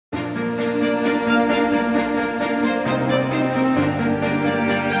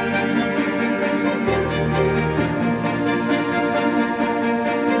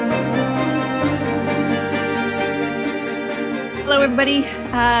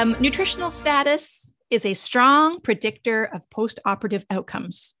everybody. Nutritional status is a strong predictor of post-operative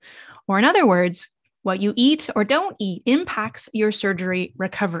outcomes. Or in other words, what you eat or don't eat impacts your surgery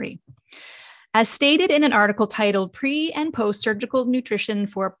recovery. As stated in an article titled Pre- and Post-Surgical Nutrition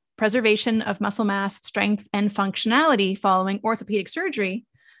for Preservation of Muscle Mass, Strength, and Functionality Following Orthopedic Surgery,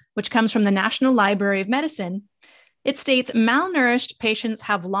 which comes from the National Library of Medicine, it states malnourished patients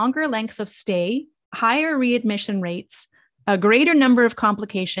have longer lengths of stay, higher readmission rates, a greater number of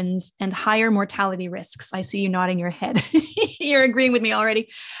complications, and higher mortality risks. I see you nodding your head. You're agreeing with me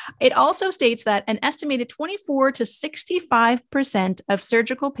already. It also states that an estimated 24 to 65% of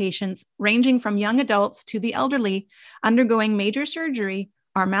surgical patients, ranging from young adults to the elderly, undergoing major surgery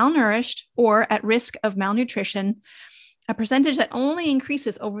are malnourished or at risk of malnutrition, a percentage that only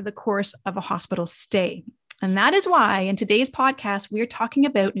increases over the course of a hospital stay. And that is why in today's podcast, we're talking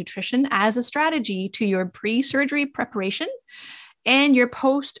about nutrition as a strategy to your pre-surgery preparation and your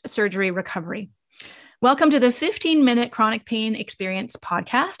post-surgery recovery. Welcome to the 15-minute Chronic Pain Experience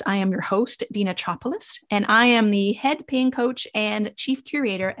podcast. I am your host, Dina Chopoulos, and I am the head pain coach and chief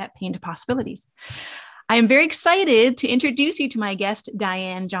curator at Pain to Possibilities. I am very excited to introduce you to my guest,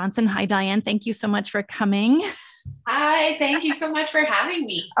 Diane Johnson. Hi, Diane. Thank you so much for coming. Hi, thank you so much for having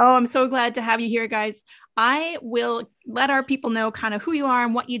me. Oh, I'm so glad to have you here, guys. I will let our people know kind of who you are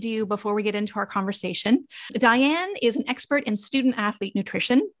and what you do before we get into our conversation. Diane is an expert in student athlete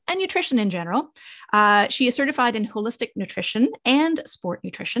nutrition and nutrition in general. She is certified in holistic nutrition and sport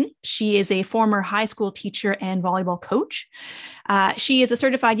nutrition. She is a former high school teacher and volleyball coach. She is a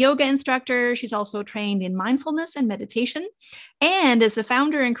certified yoga instructor. She's also trained in mindfulness and meditation, and is the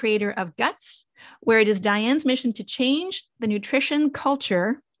founder and creator of Guts, where it is Diane's mission to change the nutrition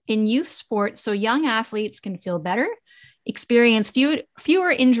culture in youth sport so young athletes can feel better, experience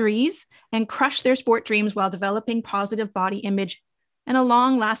fewer injuries, and crush their sport dreams while developing positive body image and a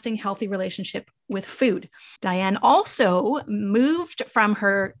long-lasting healthy relationship with food. Diane also moved from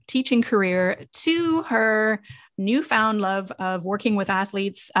her teaching career to her newfound love of working with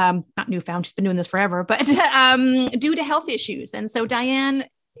athletes, not newfound, she's been doing this forever, but due to health issues. And so Diane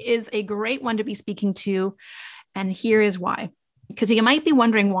is a great one to be speaking to, and here is why. Because you might be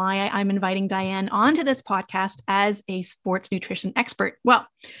wondering why I'm inviting Diane onto this podcast as a sports nutrition expert. Well,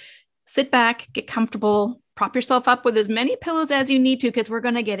 sit back, get comfortable, prop yourself up with as many pillows as you need to, because we're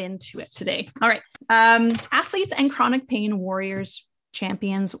going to get into it today. All right. Athletes and chronic pain warriors,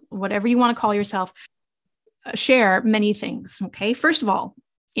 champions, whatever you want to call yourself, share many things. Okay. First of all,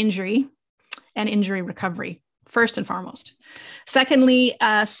 injury and injury recovery. First and foremost. Secondly,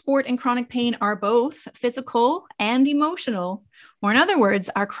 sport and chronic pain are both physical and emotional. Or in other words,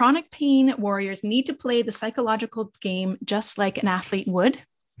 our chronic pain warriors need to play the psychological game just like an athlete would.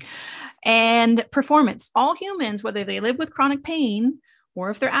 And performance. All humans, whether they live with chronic pain or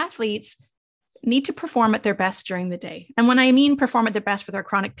if they're athletes, need to perform at their best during the day. And when I mean perform at their best with our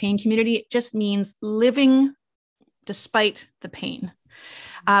chronic pain community, it just means living despite the pain.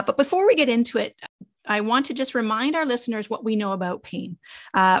 But before we get into it, I want to just remind our listeners what we know about pain.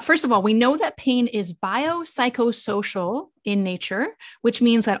 First of all, we know that pain is biopsychosocial in nature, which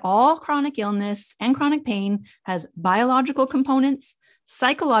means that all chronic illness and chronic pain has biological components,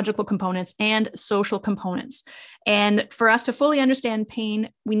 psychological components, and social components. And for us to fully understand pain,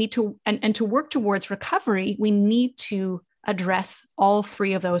 we need to, and to work towards recovery, we need to address all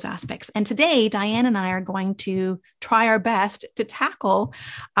three of those aspects. And today, Diane and I are going to try our best to tackle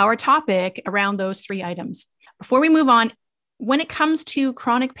our topic around those three items. Before we move on, when it comes to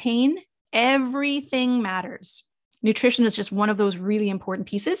chronic pain, everything matters. Nutrition is just one of those really important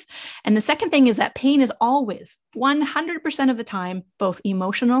pieces. And the second thing is that pain is always 100% of the time, both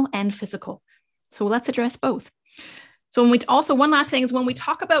emotional and physical. So let's address both. So one last thing is when we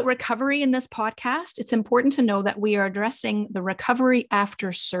talk about recovery in this podcast, it's important to know that we are addressing the recovery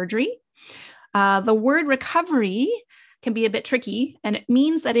after surgery. The word recovery can be a bit tricky, and it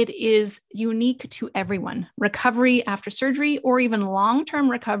means that it is unique to everyone. Recovery after surgery or even long-term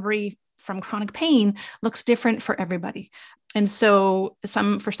recovery from chronic pain looks different for everybody. And so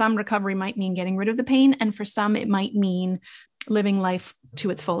for some recovery might mean getting rid of the pain, and for some it might mean living life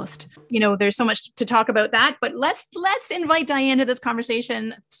to its fullest. You know, there's so much to talk about that, but let's invite Diane to this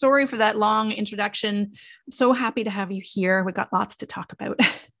conversation. Sorry for that long introduction. I'm so happy to have you here. We've got lots to talk about.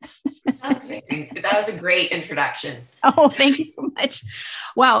 That's amazing. That was a great introduction. Oh, thank you so much.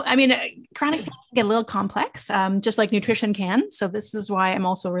 Wow. I mean, chronic pain can get a little complex, just like nutrition can. So this is why I'm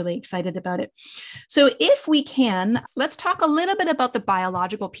also really excited about it. So if we can, let's talk a little bit about the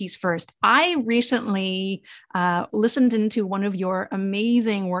biological piece first. I recently listened into one of your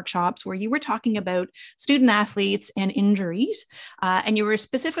amazing workshops where you were talking about student athletes and injuries. And you were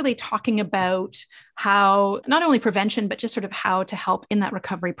specifically talking about how not only prevention, but just sort of how to help in that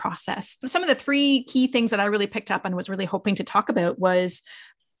recovery process. Some of the three key things that I really picked up and was really hoping to talk about was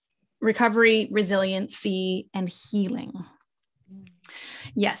recovery, resiliency, and healing.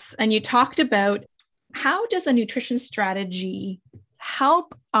 Yes. And you talked about how does a nutrition strategy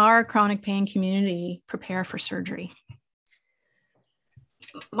help our chronic pain community prepare for surgery?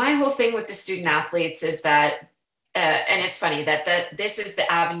 My whole thing with the student athletes is that, and it's funny that this is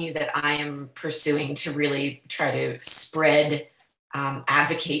the avenue that I am pursuing to really try to spread,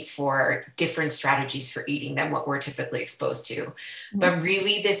 advocate for different strategies for eating than what we're typically exposed to. Mm-hmm. But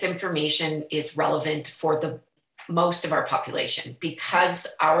really this information is relevant for the most of our population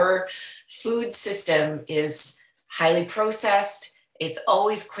because our food system is highly processed, it's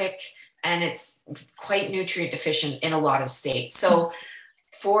always quick, and it's quite nutrient deficient in a lot of states. So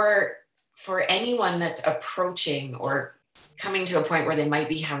for anyone that's approaching or coming to a point where they might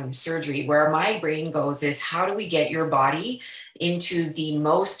be having surgery, where my brain goes is how do we get your body into the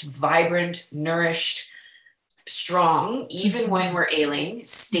most vibrant, nourished, strong, even when we're ailing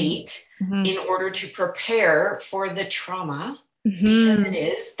state in order to prepare for the trauma, because it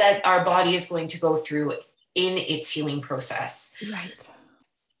is that our body is going to go through in its healing process. Right.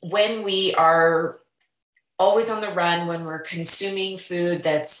 When we are always on the run, when we're consuming food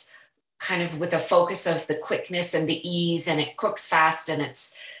that's kind of with a focus of the quickness and the ease and it cooks fast and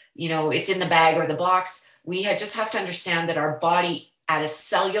it's, it's in the bag or the box, we just have to understand that our body at a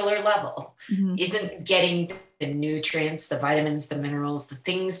cellular level isn't getting the nutrients, the vitamins, the minerals, the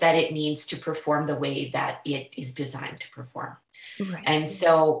things that it needs to perform the way that it is designed to perform. Right. And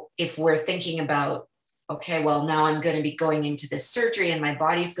so if we're thinking about, okay, well, now I'm going to be going into this surgery and my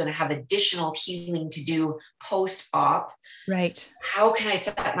body's going to have additional healing to do post-op. Right. How can I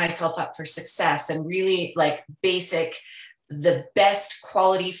set myself up for success? And really like the best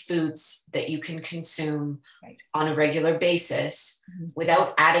quality foods that you can consume on a regular basis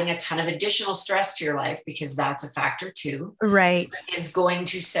without adding a ton of additional stress to your life, because that's a factor too. Right. Is going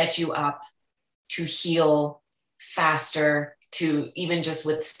to set you up to heal faster, to even just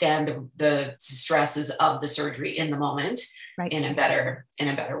withstand the stresses of the surgery in the moment in a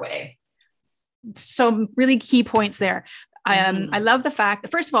better way. So really key points there. I love the fact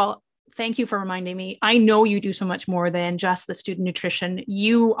that, first of all, thank you for reminding me. I know you do so much more than just the student nutrition.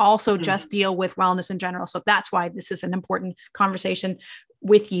 You also just deal with wellness in general. So that's why this is an important conversation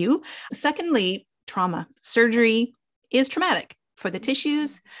with you. Secondly, trauma. Surgery is traumatic for the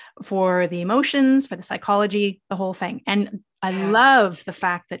tissues, for the emotions, for the psychology, the whole thing. And I love the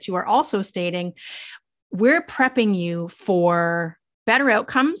fact that you are also stating we're prepping you for better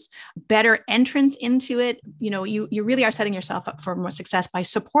outcomes, better entrance into it. You really are setting yourself up for more success by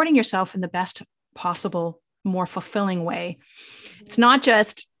supporting yourself in the best possible, more fulfilling way. It's not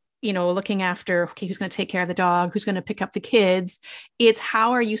just, looking after, okay, who's going to take care of the dog, who's going to pick up the kids. It's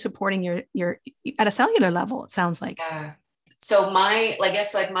how are you supporting your at a cellular level, it sounds like. So my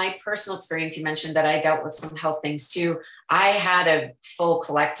personal experience, you mentioned that I dealt with some health things too. I had a full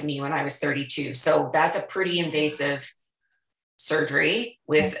colectomy when I was 32. So that's a pretty invasive surgery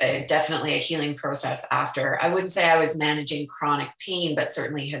with definitely a healing process after. I wouldn't say I was managing chronic pain, but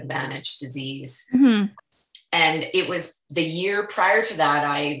certainly had managed disease. And it was the year prior to that,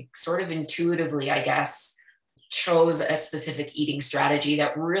 I sort of intuitively, I guess, chose a specific eating strategy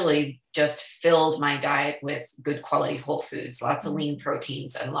that really just filled my diet with good quality whole foods, lots of lean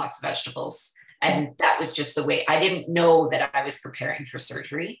proteins and lots of vegetables. And that was just the way. I didn't know that I was preparing for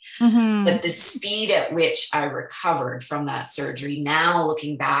surgery, but the speed at which I recovered from that surgery, now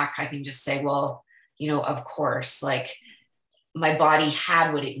looking back, I can just say, well, of course, like my body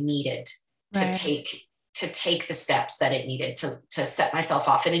had what it needed to take the steps that it needed to set myself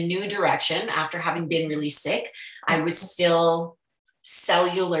off in a new direction. After having been really sick, I was still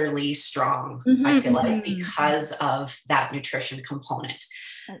cellularly strong, I feel like, because of that nutrition component.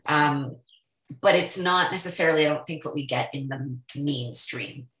 But it's not necessarily, I don't think, what we get in the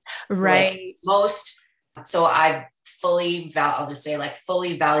mainstream. Right. So I I'll just say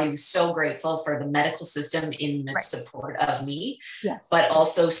fully value, so grateful for the medical system in its support of me, but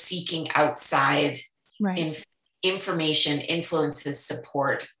also seeking outside information, influences,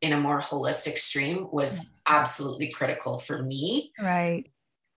 support in a more holistic stream was absolutely critical for me. Right.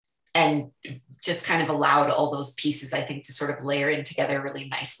 and just kind of allowed all those pieces, I think, to sort of layer in together really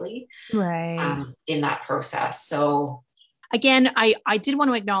nicely in that process. So again, I did want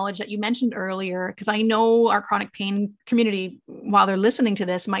to acknowledge that you mentioned earlier, because I know our chronic pain community, while they're listening to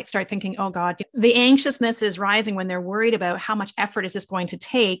this, might start thinking, oh God, the anxiousness is rising when they're worried about how much effort is this going to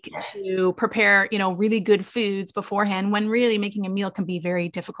take to prepare, really good foods beforehand, when really making a meal can be very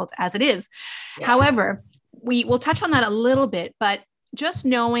difficult as it is. Yeah. However, we will touch on that a little bit, but just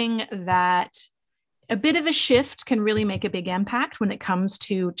knowing that a bit of a shift can really make a big impact when it comes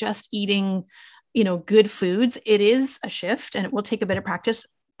to just eating good foods. It is a shift and it will take a bit of practice.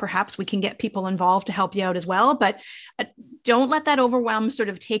 Perhaps we can get people involved to help you out as well, but don't let that overwhelm sort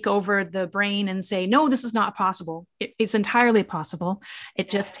of take over the brain and say, no, this is not possible. It's entirely possible. It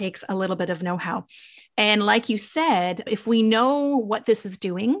just takes a little bit of know-how. And like you said, if we know what this is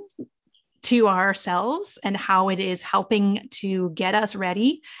doing to our cells and how it is helping to get us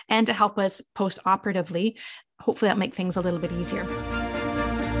ready and to help us post-operatively, hopefully that'll make things a little bit easier.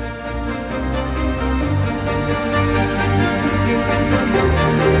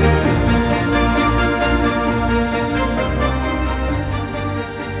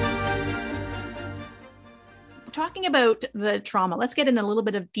 Talking about the trauma, let's get in a little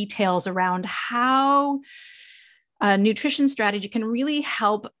bit of details around how a nutrition strategy can really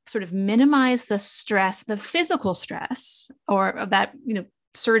help sort of minimize the stress, the physical stress, or that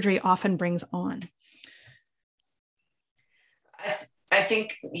surgery often brings on. I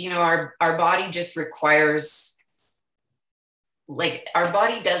think our body just requires, like, our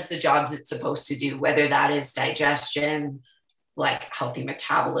body does the jobs it's supposed to do, whether that is digestion, like healthy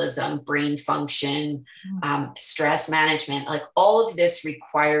metabolism, brain function, stress management, like all of this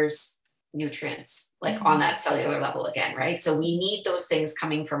requires nutrients, like on that cellular level again, right? So we need those things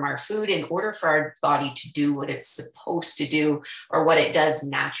coming from our food in order for our body to do what it's supposed to do, or what it does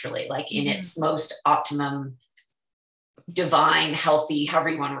naturally, like in its most optimum, divine, healthy, however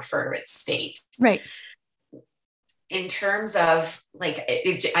you want to refer to its state. Right. In terms of like,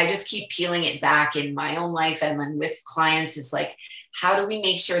 I just keep peeling it back in my own life and then with clients, is like, how do we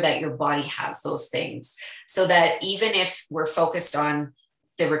make sure that your body has those things so that even if we're focused on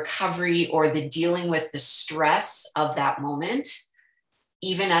the recovery or the dealing with the stress of that moment,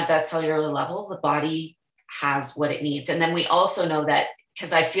 even at that cellular level, the body has what it needs. And then we also know that,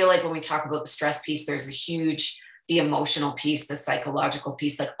 because I feel like when we talk about the stress piece, there's the emotional piece, the psychological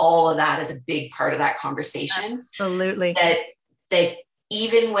piece, like all of that is a big part of that conversation. Absolutely. That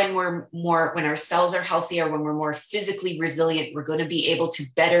even when when our cells are healthier, when we're more physically resilient, we're going to be able to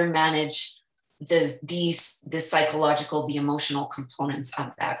better manage the psychological, the emotional components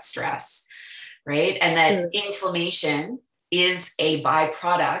of that stress, right? And that inflammation is a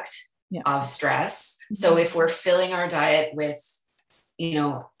byproduct of stress. So if we're filling our diet with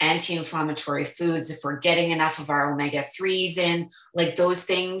anti-inflammatory foods, if we're getting enough of our omega-3s in, like those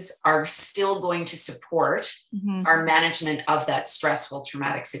things are still going to support our management of that stressful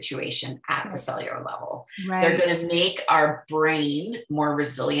traumatic situation at the cellular level. Right. They're going to make our brain more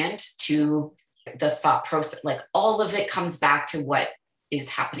resilient to the thought process. Like all of it comes back to what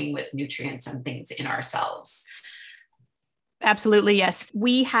is happening with nutrients and things in ourselves. Absolutely. Yes.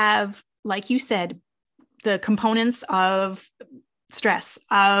 We have, like you said, the components of stress,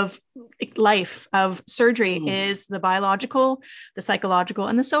 of life, of surgery is the biological, the psychological,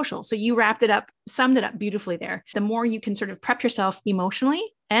 and the social. So you summed it up beautifully there. The more you can sort of prep yourself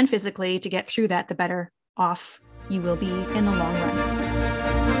emotionally and physically to get through that, the better off you will be in the long run.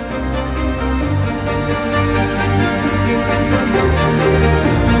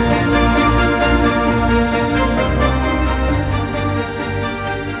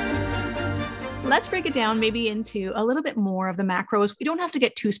 Let's break it down maybe into a little bit more of the macros. We don't have to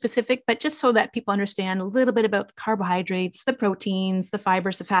get too specific, but just so that people understand a little bit about the carbohydrates, the proteins, the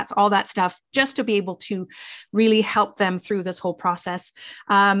fibers, the fats, all that stuff, just to be able to really help them through this whole process.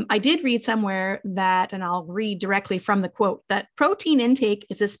 I did read somewhere that, and I'll read directly from the quote, that protein intake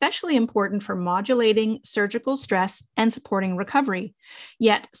is especially important for modulating surgical stress and supporting recovery.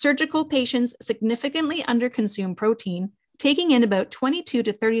 Yet surgical patients significantly underconsume protein, taking in about 22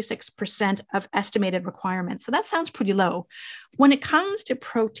 to 36% of estimated requirements. So that sounds pretty low. When it comes to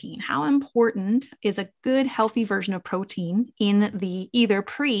protein, how important is a good, healthy version of protein in the either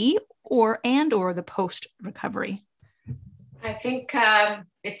pre or the post recovery? I think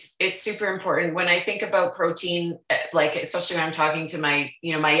it's super important. When I think about protein, like especially when I'm talking to my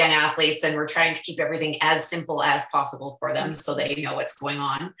young athletes, and we're trying to keep everything as simple as possible for them so they know what's going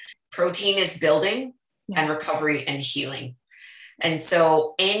on. Protein is building and recovery and healing. And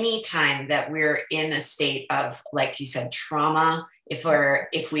so anytime that we're in a state of, like you said, trauma,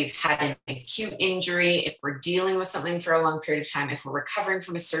 if we've had an acute injury, if we're dealing with something for a long period of time, if we're recovering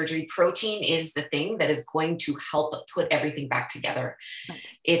from a surgery, protein is the thing that is going to help put everything back together. Right.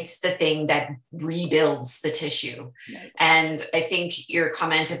 It's the thing that rebuilds the tissue. Right. And I think your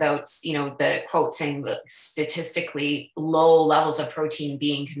comment about, the quote saying that statistically low levels of protein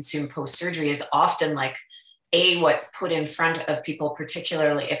being consumed post-surgery is often like, what's put in front of people,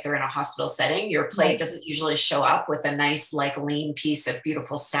 particularly if they're in a hospital setting. Your plate doesn't usually show up with a nice, like lean piece of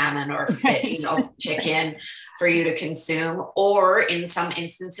beautiful salmon or fit, chicken for you to consume. Or in some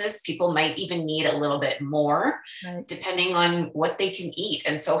instances, people might even need a little bit more, depending on what they can eat.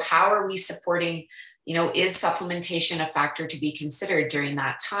 And so how are we supporting, is supplementation a factor to be considered during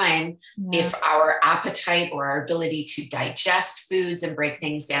that time? If our appetite or our ability to digest foods and break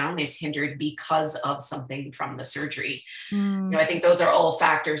things down is hindered because of something from the surgery. I think those are all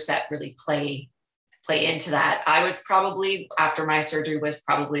factors that really play into that. I was probably, after my surgery, was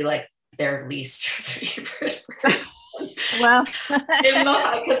probably like their least favorite person. Well,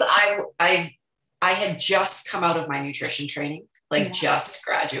 because I had just come out of my nutrition training. Just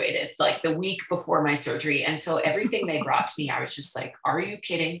graduated like the week before my surgery. And so everything they brought to me, I was just like, are you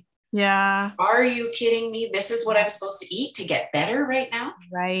kidding? Yeah. Are you kidding me? This is what I'm supposed to eat to get better right now.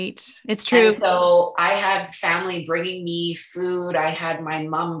 Right. It's true. And so I had family bringing me food. I had my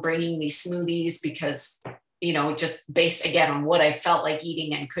mom bringing me smoothies because, just based again on what I felt like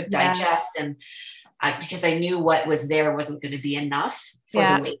eating and could digest. And because I knew what was there wasn't going to be enough for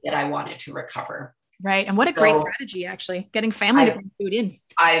the weight that I wanted to recover. Right. And what a great strategy, actually, getting family to bring food in.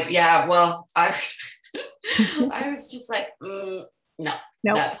 I was just like, no,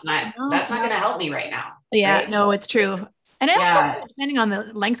 that's not going to help me right now. Yeah, right? No, it's true. And also depending on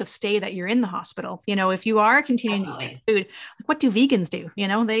the length of stay that you're in the hospital, if you are continuing to eat food, like what do vegans do?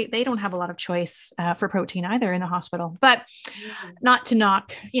 They don't have a lot of choice for protein either in the hospital, but not to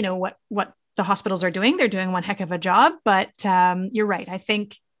knock, what the hospitals are doing. They're doing one heck of a job, but you're right. I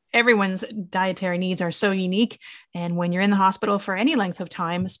think everyone's dietary needs are so unique. And when you're in the hospital for any length of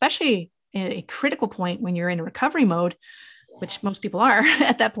time, especially a critical point when you're in recovery mode, which most people are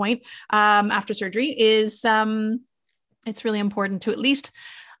at that point after surgery, is it's really important to at least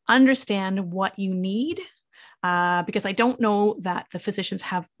understand what you need. Because I don't know that the physicians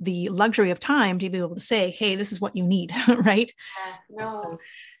have the luxury of time to be able to say, hey, this is what you need, right? No.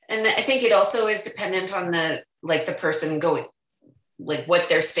 And I think it also is dependent on the person going, like what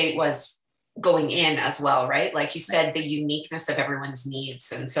their state was going in as well, right? Like you said, the uniqueness of everyone's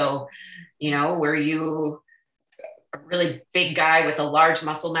needs. And so, were you a really big guy with a large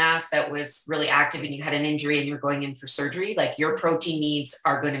muscle mass that was really active and you had an injury and you're going in for surgery, like your protein needs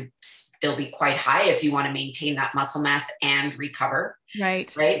are going to still be quite high if you want to maintain that muscle mass and recover.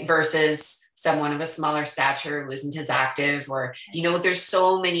 Right. Versus someone of a smaller stature who isn't as active, or, there's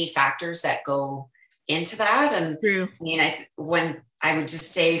so many factors that go into that. And true. When I would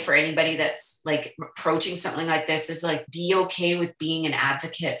just say for anybody that's like approaching something like this is like, be okay with being an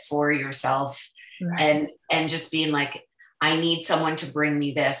advocate for yourself. Right. And just being like, I need someone to bring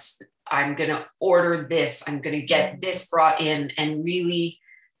me this. I'm going to order this. I'm going to get this brought in, and really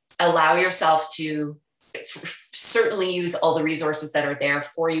allow yourself to certainly use all the resources that are there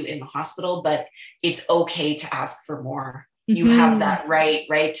for you in the hospital, but it's okay to ask for more. You have that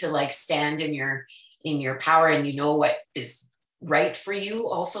right to like stand in your power, and what is right for you.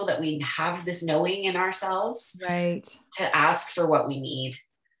 Also, that we have this knowing in ourselves, right, to ask for what we need.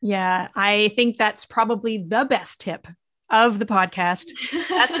 Yeah, I think that's probably the best tip of the podcast.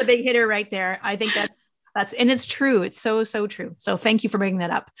 That's the big hitter right there. I think that's, and it's true. It's so, so true. So thank you for bringing that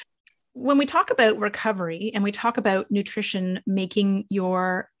up. When we talk about recovery and we talk about nutrition making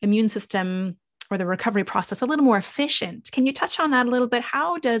your immune system or the recovery process a little more efficient, can you touch on that a little bit?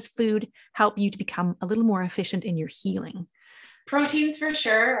 How does food help you to become a little more efficient in your healing? Proteins for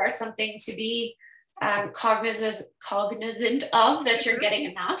sure are something to be cognizant of, that you're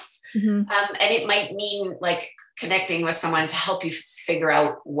getting enough. And it might mean like connecting with someone to help you figure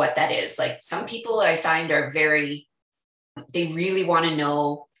out what that is. Like some people I find are they really want to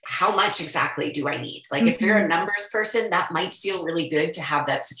know, how much exactly do I need? Like if you're a numbers person, that might feel really good to have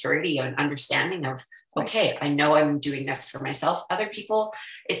that security and understanding of, okay, I know I'm doing this for myself. Other people,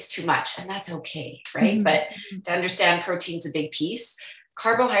 it's too much, and that's okay, right? But to understand protein's a big piece.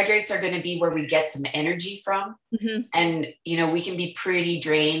 Carbohydrates are going to be where we get some energy from. And, we can be pretty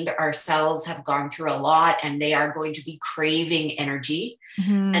drained. Our cells have gone through a lot and they are going to be craving energy.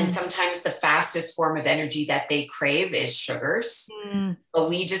 And sometimes the fastest form of energy that they crave is sugars. But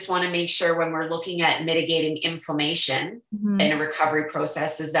we just want to make sure when we're looking at mitigating inflammation in a recovery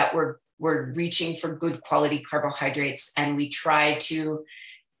process is that we're we're reaching for good quality carbohydrates, and we try to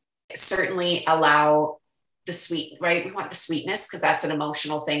certainly allow the sweet, right? We want the sweetness because that's an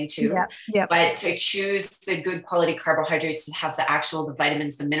emotional thing too. Yeah. Yeah. But to choose the good quality carbohydrates that have the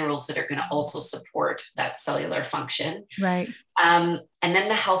vitamins, the minerals that are going to also support that cellular function. Right. And then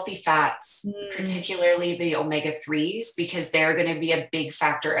the healthy fats, particularly the omega-3s, because they're going to be a big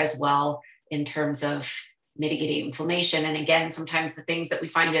factor as well in terms of mitigating inflammation. And again, sometimes the things that we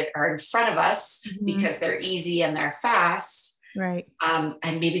find that are in front of us because they're easy and they're fast. Right.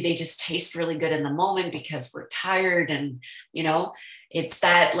 And maybe they just taste really good in the moment because we're tired. And, it's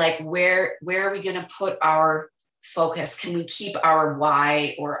that like, where are we going to put our focus? Can we keep our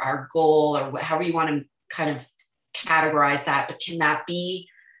why or our goal or however you want to kind of categorize that, but can that be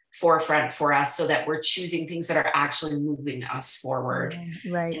forefront for us so that we're choosing things that are actually moving us forward,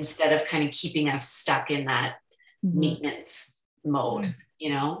 right, instead of kind of keeping us stuck in that maintenance mode,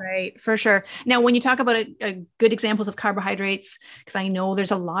 Right, for sure. Now, when you talk about a good examples of carbohydrates, because I know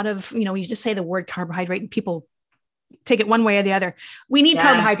there's a lot of, you just say the word carbohydrate and people take it one way or the other. We need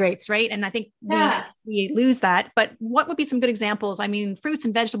carbohydrates, right? And I think we lose that. But what would be some good examples? I mean, fruits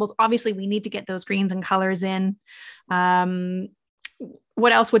and vegetables, obviously we need to get those greens and colors in.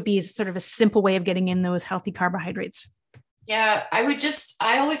 What else would be sort of a simple way of getting in those healthy carbohydrates? Yeah,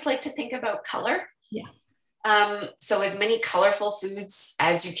 I always like to think about color. Yeah. So as many colorful foods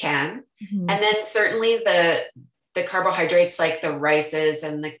as you can. And then certainly the carbohydrates like the rices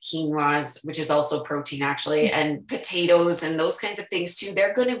and the quinoas, which is also protein actually, and potatoes and those kinds of things too,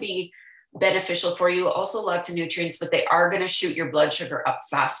 they're going to be beneficial for you. Also lots of nutrients, but they are going to shoot your blood sugar up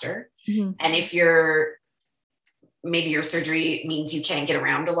faster. And if maybe your surgery means you can't get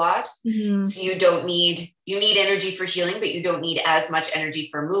around a lot. So you need energy for healing, but you don't need as much energy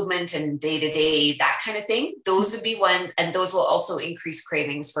for movement and day-to-day, that kind of thing. Those would be ones. And those will also increase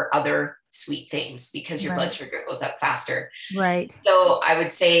cravings for other sweet things because your blood sugar goes up faster. Right. So I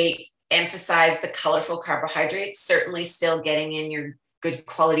would say emphasize the colorful carbohydrates, certainly still getting in your good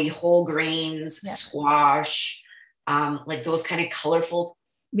quality whole grains, squash, like those kind of colorful.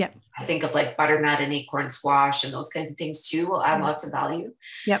 Yeah. I think of like butternut and acorn squash and those kinds of things too will add lots of value.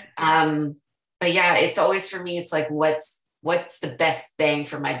 Yep. But yeah, it's always for me, it's like, what's the best bang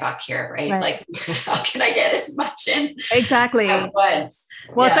for my buck here, right? Like, how can I get as much in exactly at once?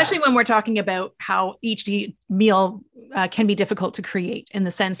 Well, especially when we're talking about how each meal can be difficult to create in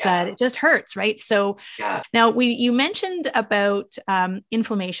the sense that it just hurts, right? So now you mentioned about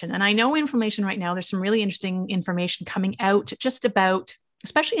inflammation, and I know inflammation right now, there's some really interesting information coming out just about,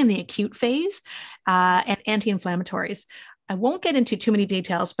 especially in the acute phase, and anti-inflammatories. I won't get into too many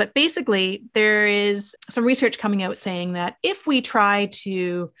details, but basically there is some research coming out saying that if we try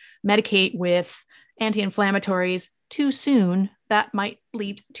to medicate with anti-inflammatories too soon, that might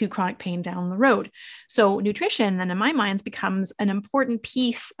lead to chronic pain down the road. So nutrition, then in my mind, becomes an important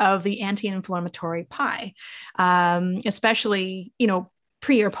piece of the anti-inflammatory pie, especially,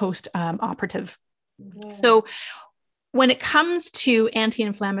 pre or post operative. So when it comes to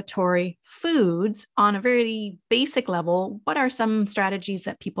anti-inflammatory foods on a very basic level, what are some strategies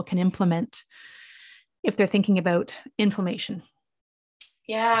that people can implement if they're thinking about inflammation?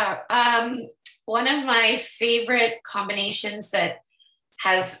 Yeah. One of my favorite combinations that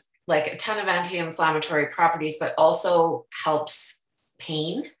has like a ton of anti-inflammatory properties, but also helps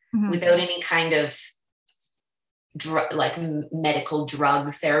pain without any kind of like medical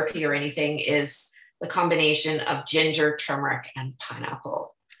drug therapy or anything, is the combination of ginger, turmeric, and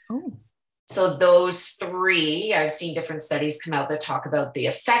pineapple. Oh. So those three, I've seen different studies come out that talk about the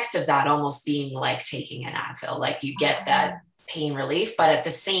effects of that almost being like taking an Advil, like you get that pain relief, but at the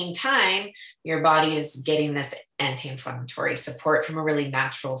same time, your body is getting this anti-inflammatory support from a really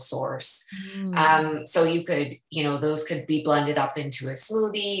natural source. So you could, those could be blended up into a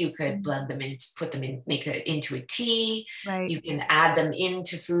smoothie. You could blend them in, put them in, make it into a tea. Right. You can add them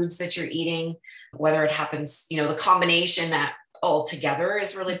into foods that you're eating, whether it happens, the combination that all together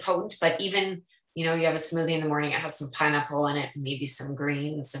is really potent, but even, you have a smoothie in the morning, it has some pineapple in it, maybe some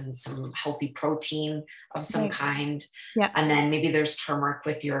greens and some healthy protein of some kind. Yeah. And then maybe there's turmeric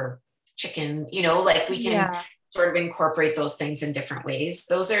with your chicken, like we can sort of incorporate those things in different ways.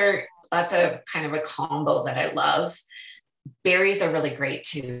 That's a kind of a combo that I love. Berries are really great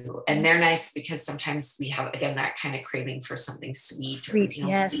too. And they're nice because sometimes we have, again, that kind of craving for something sweet or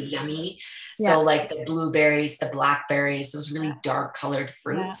yummy. So like the blueberries, the blackberries, those really dark colored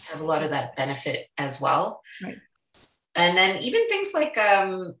fruits have a lot of that benefit as well. Right. And then even things like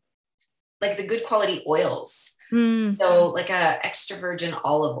the good quality oils. So like a extra virgin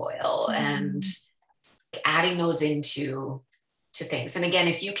olive oil and adding those into to things. And again,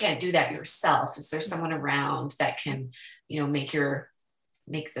 if you can't do that yourself, is there someone around that can,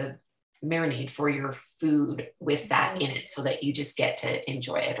 make the marinade for your food with that in it so that you just get to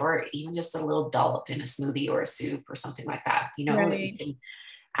enjoy it, or even just a little dollop in a smoothie or a soup or something like that, that you can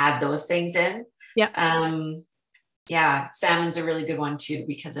add those things in. Yeah. Salmon's a really good one too,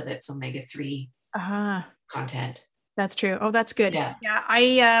 because of its omega-3 content. That's true. Oh, that's good. Yeah.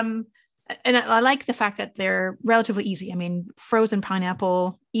 I like the fact that they're relatively easy. I mean, frozen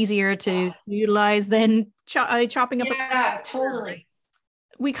pineapple, easier to utilize than chopping up. Yeah, totally.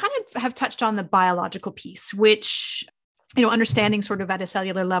 We kind of have touched on the biological piece, which, understanding sort of at a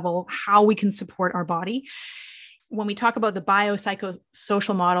cellular level, how we can support our body. When we talk about the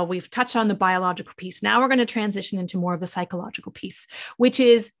biopsychosocial model, we've touched on the biological piece. Now we're going to transition into more of the psychological piece, which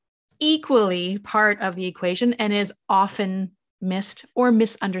is equally part of the equation and is often missed or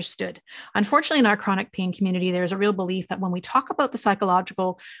misunderstood. Unfortunately, in our chronic pain community, there's a real belief that when we talk about the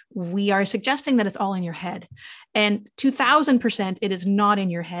psychological, we are suggesting that it's all in your head. And 2000%, it is not in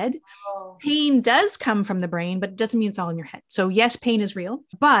your head. Pain does come from the brain, but it doesn't mean it's all in your head. So yes, pain is real,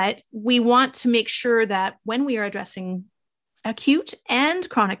 but we want to make sure that when we are addressing acute and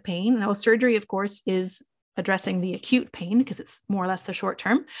chronic pain, now surgery, of course, is addressing the acute pain because it's more or less the short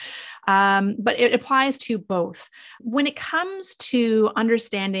term. But it applies to both. When it comes to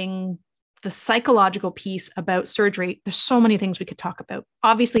understanding the psychological piece about surgery, there's so many things we could talk about.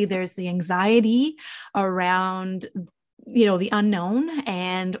 Obviously, there's the anxiety around, the unknown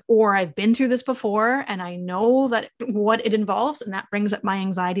or I've been through this before and I know that what it involves, and that brings up my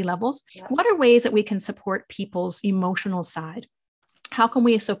anxiety levels. Yeah. What are ways that we can support people's emotional side? How can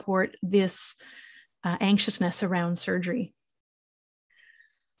we support this anxiousness around surgery?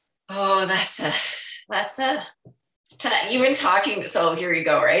 Oh, you've been talking. So here you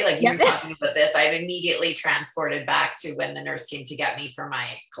go, right? Like you've been talking about this. I'm immediately transported back to when the nurse came to get me for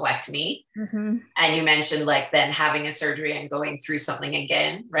my colectomy. Mm-hmm. And you mentioned like then having a surgery and going through something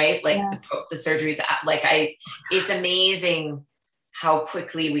again, right? Like the surgeries, it's amazing how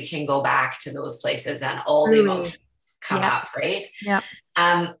quickly we can go back to those places and all the emotions come up, right? Yeah.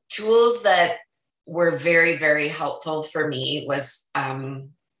 Tools that were very, very helpful for me was,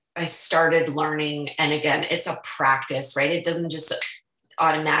 I started learning, and again, it's a practice, right? It doesn't just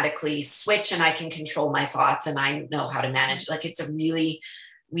automatically switch and I can control my thoughts and I know how to manage. Like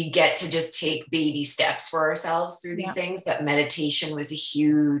we get to just take baby steps for ourselves through these things, but meditation was a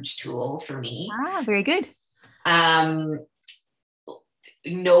huge tool for me. Very good.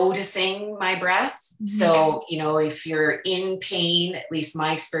 Noticing my breath. Mm-hmm. So, if you're in pain, at least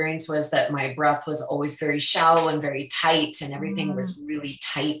my experience was that my breath was always very shallow and very tight, and everything was really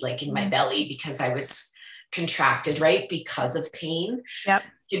tight, like in my belly, because I was contracted, right? Because of pain. Yep.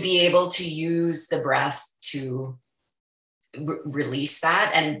 To be able to use the breath to release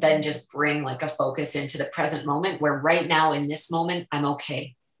that and then just bring like a focus into the present moment, where right now in this moment, I'm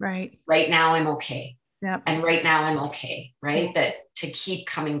okay. Right. Right now I'm okay. Yep. And right now I'm okay, right? Yeah. That to keep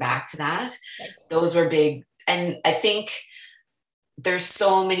coming back to that, right. Those were big. And I think there's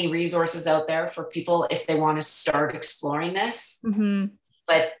so many resources out there for people if they want to start exploring this. Mm-hmm.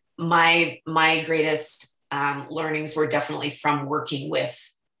 But my greatest learnings were definitely from working with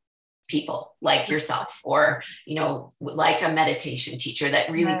people like yourself, or, like a meditation teacher that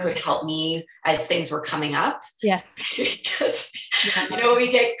really could help me as things were coming up. Yes. Because,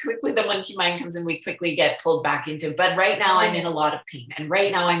 we get quickly, the monkey mind comes in, we quickly get pulled back into, but right now I'm in a lot of pain and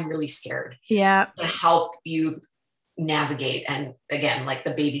right now I'm really scared. Yeah. To help you navigate. And again, like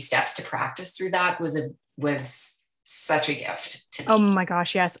the baby steps to practice through that was such a gift to me. Oh my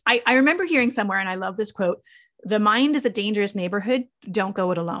gosh. Yes. I remember hearing somewhere, and I love this quote: "The mind is a dangerous neighborhood. Don't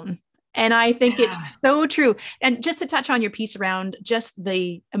go it alone." And I think it's so true. And just to touch on your piece around just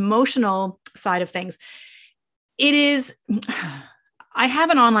the emotional side of things, I have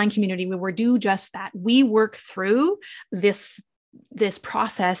an online community where we do just that. We work through this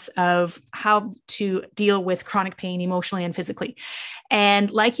process of how to deal with chronic pain emotionally and physically.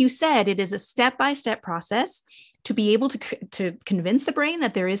 And like you said, it is a step-by-step process to be able to convince the brain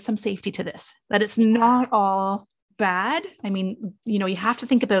that there is some safety to this, that it's not all bad. I mean, you have to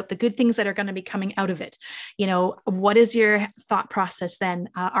think about the good things that are going to be coming out of it. What is your thought process then?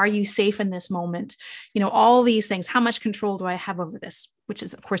 Are you safe in this moment? All these things. How much control do I have over this? Which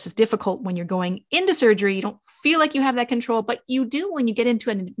is, of course, is difficult when you're going into surgery. You don't feel like you have that control, but you do when you get into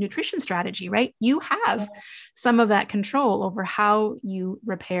a nutrition strategy, right? You have some of that control over how you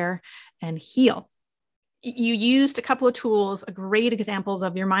repair and heal. You used a couple of tools, great examples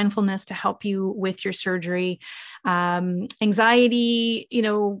of your mindfulness to help you with your surgery. Anxiety,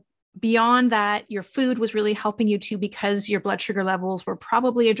 beyond that, your food was really helping you too, because your blood sugar levels were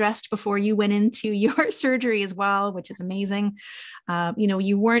probably addressed before you went into your surgery as well, which is amazing.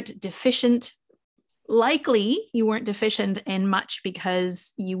 You weren't deficient. Likely you weren't deficient in much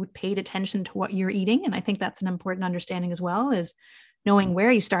because you paid attention to what you're eating. And I think that's an important understanding as well, is knowing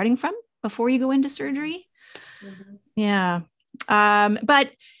where you're starting from before you go into surgery. Mm-hmm. Yeah.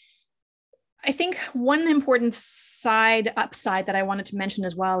 But I think one important upside that I wanted to mention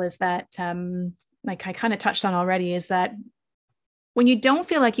as well is that, like I kind of touched on already, is that when you don't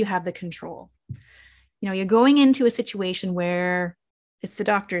feel like you have the control, you're going into a situation where it's the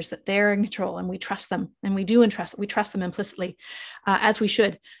doctors, that they're in control, and we trust them, and we trust them implicitly, as we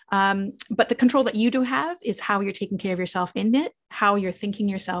should. But the control that you do have is how you're taking care of yourself in it, how you're thinking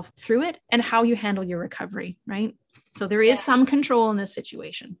yourself through it, and how you handle your recovery, right? So there is some control in this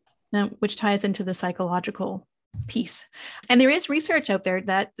situation, which ties into the psychological piece. And there is research out there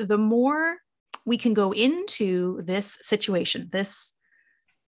that the more we can go into this situation, this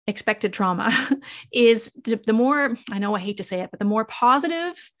expected trauma, is the more, I know I hate to say it, but the more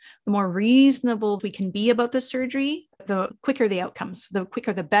positive, the more reasonable we can be about the surgery, the quicker the outcomes, the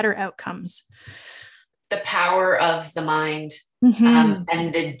quicker the better outcomes. The power of the mind, and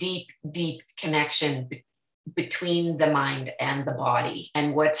the deep, deep connection between the mind and the body,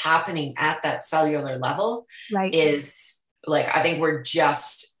 and what's happening at that cellular level, right, is like, I think we're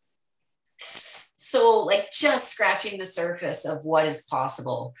just scratching the surface of what is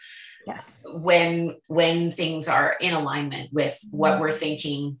possible. Yes. When things are in alignment with what we're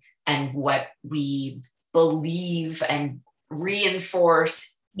thinking and what we believe and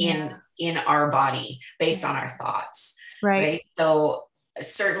reinforce in our body based on our thoughts. Right. So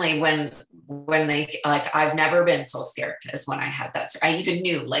certainly when they, like, I've never been so scared as when I had that. I even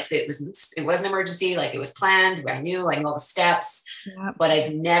knew, like, it was an emergency, like it was planned. I knew all the steps, but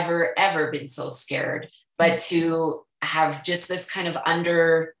I've never, ever been so scared. But to have just this kind of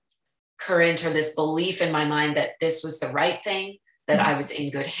undercurrent, or this belief in my mind that this was the right thing, that I was in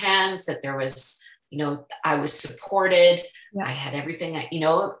good hands, that there was, I was supported. I had everything,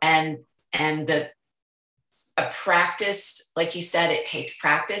 and a practice, like you said, it takes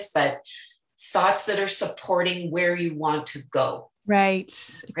practice, but thoughts that are supporting where you want to go. Right.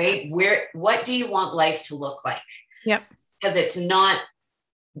 Right. What do you want life to look like? Yep. Because it's not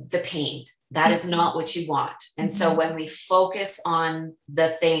the pain. That is not what you want. And so when we focus on the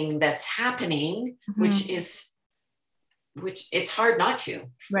thing that's happening, which it's hard not to,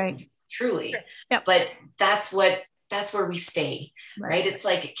 right? Truly. Yep. But that's where we stay, right? It's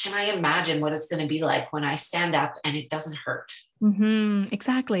like, can I imagine what it's going to be like when I stand up and it doesn't hurt?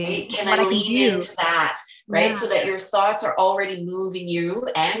 Exactly. Right? Can I lean into that, right? So that your thoughts are already moving you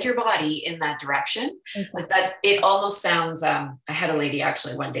and your body in that direction. Exactly. Like that, it almost sounds, I had a lady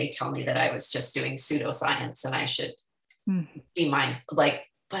actually one day tell me that I was just doing pseudoscience and I should be mindful, but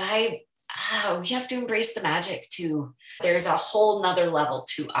you have to embrace the magic too. There's a whole nother level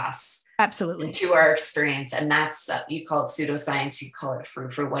to us. Absolutely. To our experience. And that's, you call it pseudoscience, you call it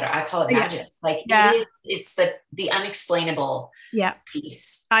for what I call it magic. It's the unexplainable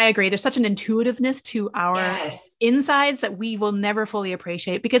piece. I agree. There's such an intuitiveness to our insides that we will never fully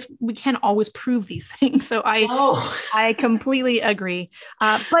appreciate, because we can't always prove these things. So I completely agree.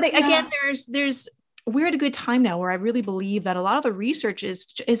 But again, we're at a good time now where I really believe that a lot of the research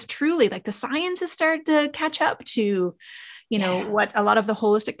is truly, like, the science is starting to catch up to what a lot of the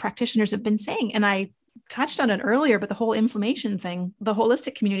holistic practitioners have been saying. And I touched on it earlier, but the whole inflammation thing, the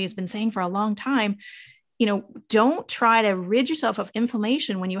holistic community has been saying for a long time, don't try to rid yourself of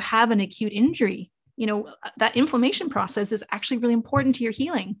inflammation when you have an acute injury. That inflammation process is actually really important to your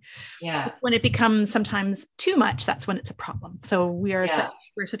healing. Yeah. It's when it becomes sometimes too much, that's when it's a problem. So we're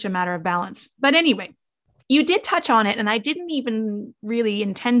such a matter of balance. But anyway, you did touch on it, and I didn't even really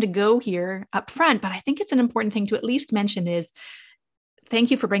intend to go here up front, but I think it's an important thing to at least mention is,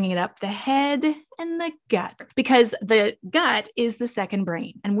 thank you for bringing it up, the head and the gut, because the gut is the second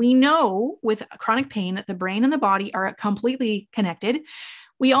brain. And we know with chronic pain that the brain and the body are completely connected.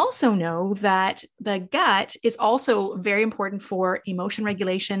 We also know that the gut is also very important for emotion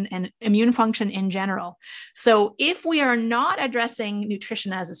regulation and immune function in general. So if we are not addressing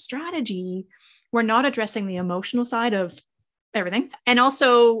nutrition as a strategy, we're not addressing the emotional side of everything. And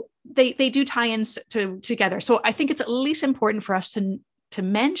also they do tie in together. So I think it's at least important for us to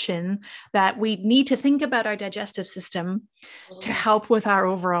mention that we need to think about our digestive system to help with our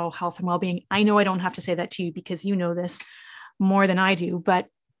overall health and well-being. I know I don't have to say that to you because you know this more than I do, but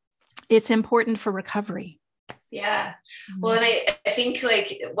it's important for recovery. Yeah. Well, and I think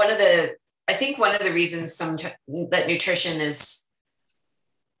one of the reasons that nutrition is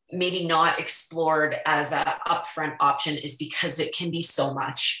maybe not explored as a upfront option is because it can be so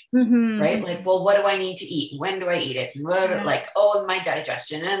much, right? Like, well, what do I need to eat? When do I eat it? Like, oh, my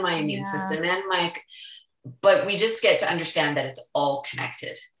digestion and my immune system and but we just get to understand that it's all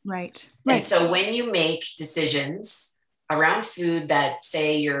connected. Right. And so when you make decisions around food that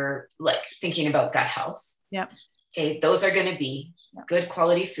say you're like thinking about gut health, okay, those are going to be good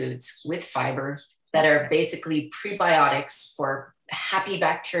quality foods with fiber that are basically prebiotics for happy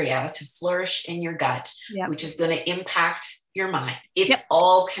bacteria to flourish in your gut, which is going to impact your mind. It's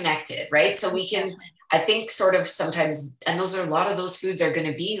all connected, right? So we can, I think, sort of sometimes, and those are a lot of those foods are going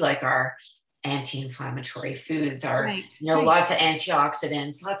to be like our anti-inflammatory foods, are lots of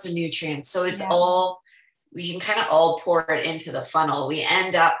antioxidants, lots of nutrients. So it's all, we can kind of all pour it into the funnel. We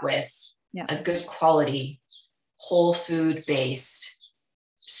end up with a good quality, whole food based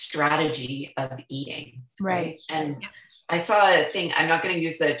strategy of eating. Right. And I saw a thing, I'm not going to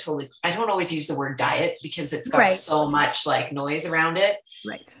use I don't always use the word diet because it's got so much like noise around it.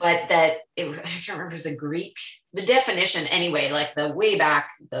 Right. But I can't remember if it was a Greek, the definition anyway, like the way back,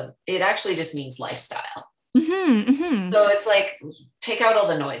 it actually just means lifestyle. So it's like, take out all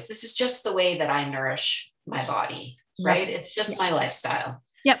the noise. This is just the way that I nourish my body, right? It's just my lifestyle.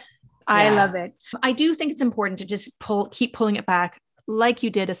 I love it. I do think it's important to just keep pulling it back, like you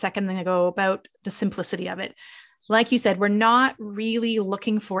did a second ago about the simplicity of it. Like you said, we're not really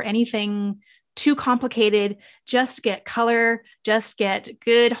looking for anything too complicated. Just get color, just get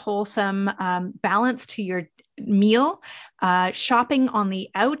good, wholesome balance to your meal. Shopping on the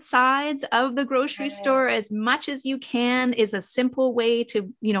outsides of the grocery store as much as you can is a simple way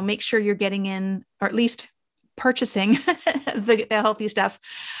to, make sure you're getting in, or at least purchasing the healthy stuff.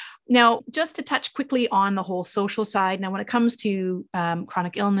 Now, just to touch quickly on the whole social side. Now, when it comes to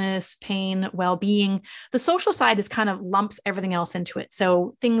chronic illness, pain, well-being, the social side is kind of lumps everything else into it.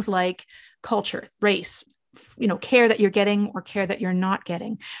 So things like culture, race, care that you're getting or care that you're not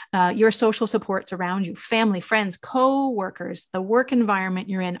getting, your social supports around you, family, friends, co-workers, the work environment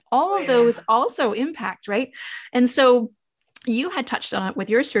you're in, all of those also impact, right? And so you had touched on it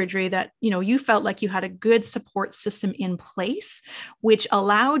with your surgery that, you felt like you had a good support system in place, which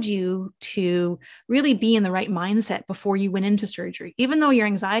allowed you to really be in the right mindset before you went into surgery. Even though your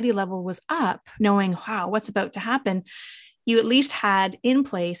anxiety level was up, knowing, wow, what's about to happen, you at least had in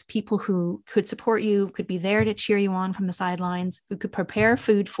place people who could support you, could be there to cheer you on from the sidelines, who could prepare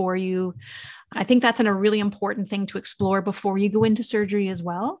food for you. I think that's a really important thing to explore before you go into surgery as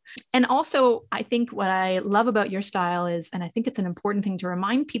well. And also, I think what I love about your style is, and I think it's an important thing to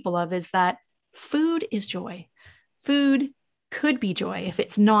remind people of, is that food is joy. Food could be joy if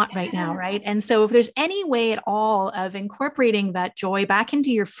it's not right now, right? And so if there's any way at all of incorporating that joy back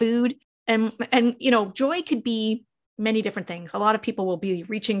into your food, and joy could be many different things. A lot of people will be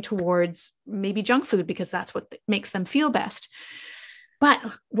reaching towards maybe junk food because that's what makes them feel best. But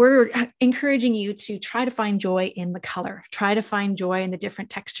we're encouraging you to try to find joy in the color, try to find joy in the different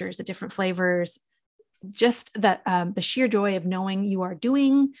textures, the different flavors, just that the sheer joy of knowing you are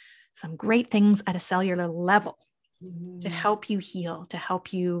doing some great things at a cellular level to help you heal, to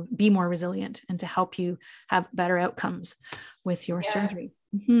help you be more resilient, and to help you have better outcomes with your surgery.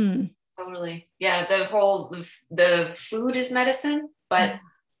 Totally. Yeah. The food is medicine, but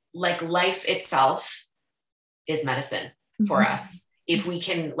like life itself is medicine for us. If we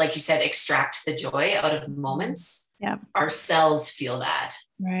can, like you said, extract the joy out of moments, our cells feel that.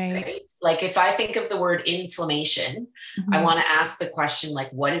 Right. Like if I think of the word inflammation, I want to ask the question,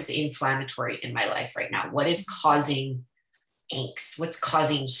 like, what is inflammatory in my life right now? What is causing angst? What's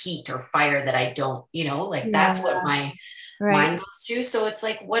causing heat or fire that I don't, that's what my mind goes to. So it's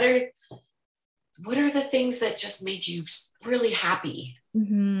like, what are the things that just make you really happy?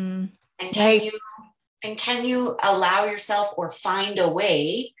 And can you allow yourself or find a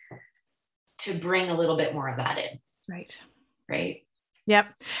way to bring a little bit more of that in? Right.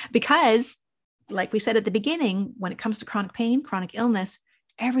 Yep. Because like we said at the beginning, when it comes to chronic pain, chronic illness,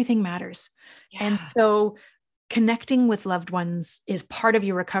 everything matters. And so connecting with loved ones is part of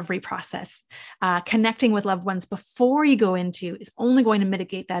your recovery process. Connecting with loved ones before you go into is only going to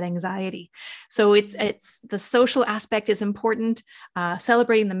mitigate that anxiety. So it's the social aspect is important.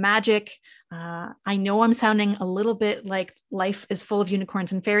 Celebrating the magic. I know I'm sounding a little bit like life is full of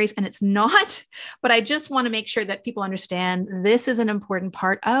unicorns and fairies, and it's not, but I just want to make sure that people understand this is an important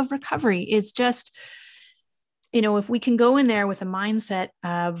part of recovery. It's just, if we can go in there with a mindset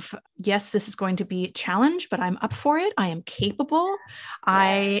of, yes, this is going to be a challenge, but I'm up for it. I am capable.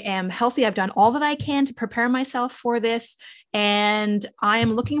 I am healthy. I've done all that I can to prepare myself for this. And I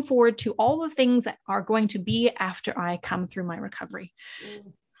am looking forward to all the things that are going to be after I come through my recovery.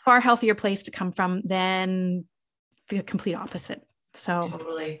 far healthier place to come from than the complete opposite. So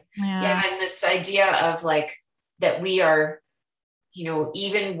totally. yeah. And this idea of like that we are, you know,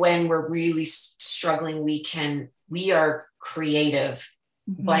 even when we're really struggling, we are creative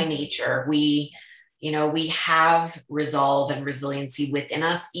by nature. We, you know, we have resolve and resiliency within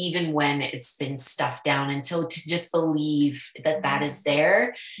us, even when it's been stuffed down. And so to just believe that that is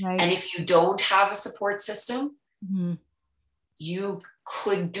there. Right. And if you don't have a support system, you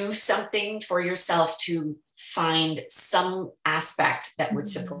could do something for yourself to find some aspect that would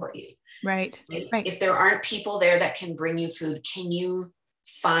support you. Right. If there aren't people there that can bring you food, can you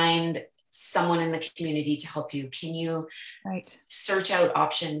find someone in the community to help you? Can you search out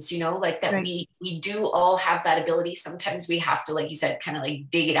options, you know, like that? We do all have that ability. Sometimes we have to, like you said, kind of like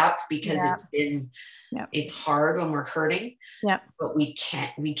dig it up because it's been, it's hard when we're hurting, but we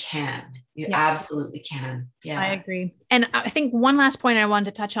can, you absolutely can. Yeah, I agree. And I think one last point I wanted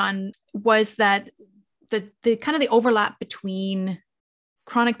to touch on was that the kind of the overlap between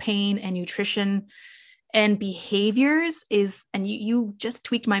chronic pain and nutrition and behaviors is, and you just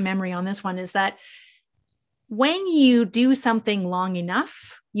tweaked my memory on this one, is that when you do something long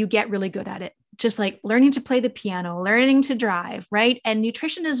enough, you get really good at it. Just like learning to play the piano, learning to drive, right? And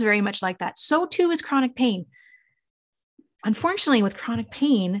nutrition is very much like that. So too is chronic pain. Unfortunately, with chronic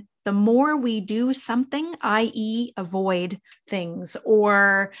pain, the more we do something, i.e. avoid things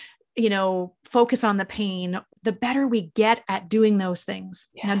or, you know, focus on the pain, the better we get at doing those things.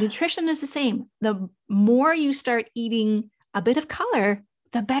 Now, nutrition is the same. The more you start eating a bit of color,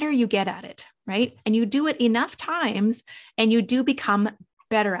 the better you get at it, right? And you do it enough times and you do become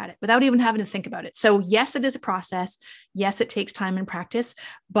better at it without even having to think about it. So yes, it is a process. Yes, it takes time and practice,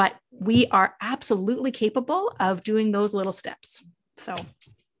 but we are absolutely capable of doing those little steps. So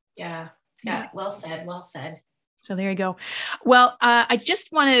yeah. Well said. Well said. So there you go. Well, I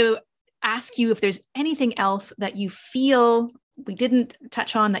just want to ask you if there's anything else that you feel we didn't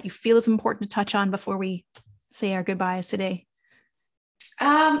touch on that you feel is important to touch on before we say our goodbyes today.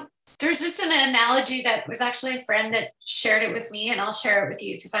 There's just an analogy that was actually a friend that shared it with me, and I'll share it with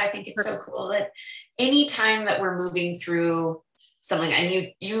you because I think it's so cool that anytime that we're moving through something,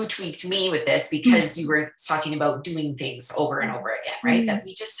 and you tweaked me with this because you were talking about doing things over and over again, right? That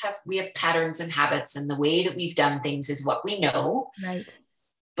we have patterns and habits, and the way that we've done things is what we know. Right.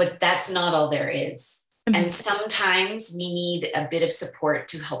 But that's not all there is. And sometimes we need a bit of support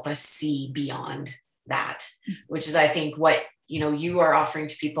to help us see beyond that, which is, I think, what, you know, you are offering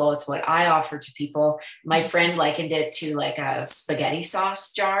to people. It's what I offer to people. My friend likened it to like a spaghetti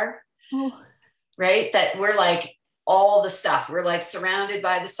sauce jar, right? That we're like all the stuff, we're like surrounded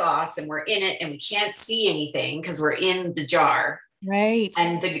by the sauce and we're in it and we can't see anything because we're in the jar. Right.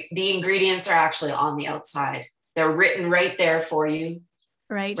 And the ingredients are actually on the outside. They're written right there for you.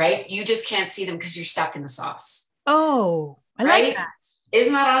 Right. You just can't see them because you're stuck in the sauce. Oh, I like that.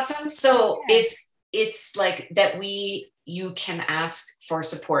 Isn't that awesome? So it's like that you can ask for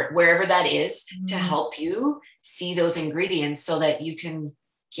support wherever that is to help you see those ingredients so that you can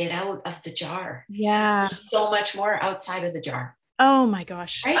get out of the jar. Yeah. There's so much more outside of the jar. Oh my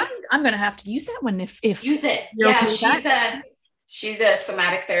gosh. Right? I'm going to have to use that one if use it. Yeah. She's a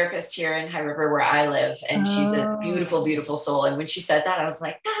somatic therapist here in High River where I live. And she's a beautiful, beautiful soul. And when she said that, I was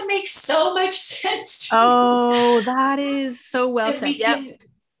like, that makes so much sense. That is so well said.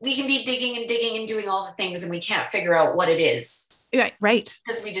 We can be digging and doing all the things and we can't figure out what it is. Right.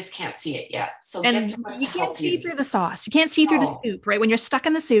 Because we just can't see it yet. So and you can't see through the sauce. You can't see through the soup, right? When you're stuck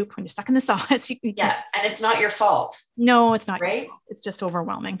in the soup, when you're stuck in the sauce. And it's not your fault. No, it's not. Right. It's just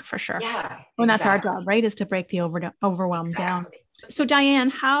overwhelming for sure. Yeah. And that's our job, right? Is to break the overwhelm down. So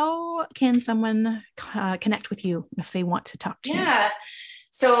Diane, how can someone connect with you if they want to talk to you? Yeah.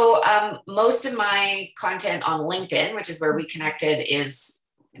 So most of my content on LinkedIn, which is where we connected, is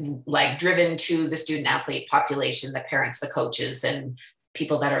like driven to the student athlete population, the parents, the coaches, and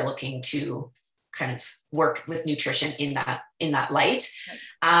people that are looking to kind of work with nutrition in that light.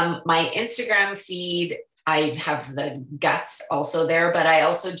 My Instagram feed, I have the guts also there, but I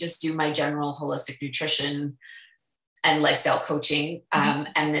also just do my general holistic nutrition and lifestyle coaching,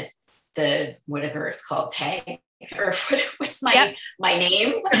 and the whatever it's called, tag, or what's my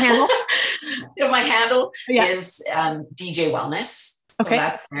name? My handle is DJ Wellness. So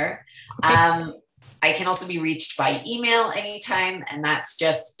that's there. I can also be reached by email anytime, and that's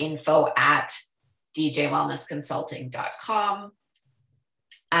just info@djwellnessconsulting.com.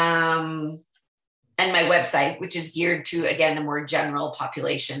 And my website, which is geared to, again, a more general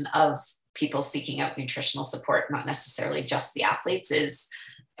population of people seeking out nutritional support, not necessarily just the athletes, is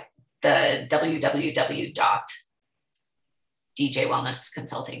the www.djwellness.com.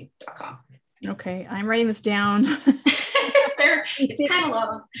 djwellnessconsulting.com. Okay. I'm writing this down. It's kind of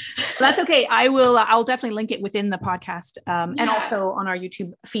long. That's okay. I'll definitely link it within the podcast and also on our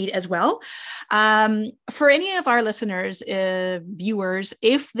YouTube feed as well. For any of our listeners, viewers,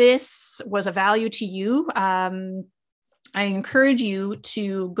 if this was a value to you, I encourage you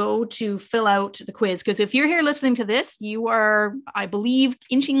to go to fill out the quiz, because if you're here listening to this, you are, I believe,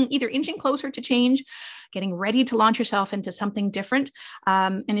 inching closer to change, getting ready to launch yourself into something different.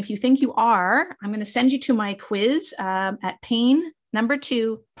 And if you think you are, I'm going to send you to my quiz at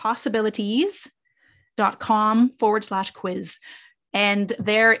pain2possibilities.com/quiz. And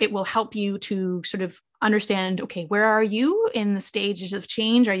there it will help you to sort of understand, okay, where are you in the stages of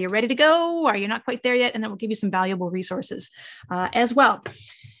change? Are you ready to go? Are you not quite there yet? And then we'll give you some valuable resources as well.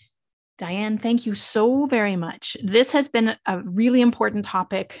 Diane, thank you so very much. This has been a really important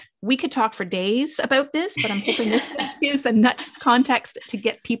topic. We could talk for days about this, but I'm hoping this just gives enough context to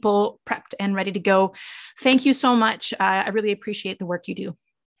get people prepped and ready to go. Thank you so much. I really appreciate the work you do.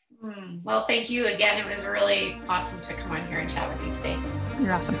 Well, thank you again. It was really awesome to come on here and chat with you today.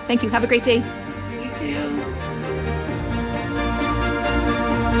 You're awesome. Thank you. Have a great day. You too.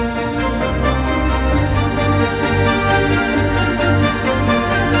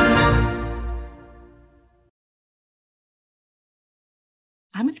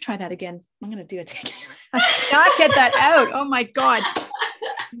 I'm going to try that again. I'm going to do it again. I cannot get that out. Oh my God.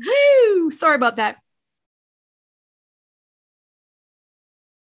 Woo! Sorry about that.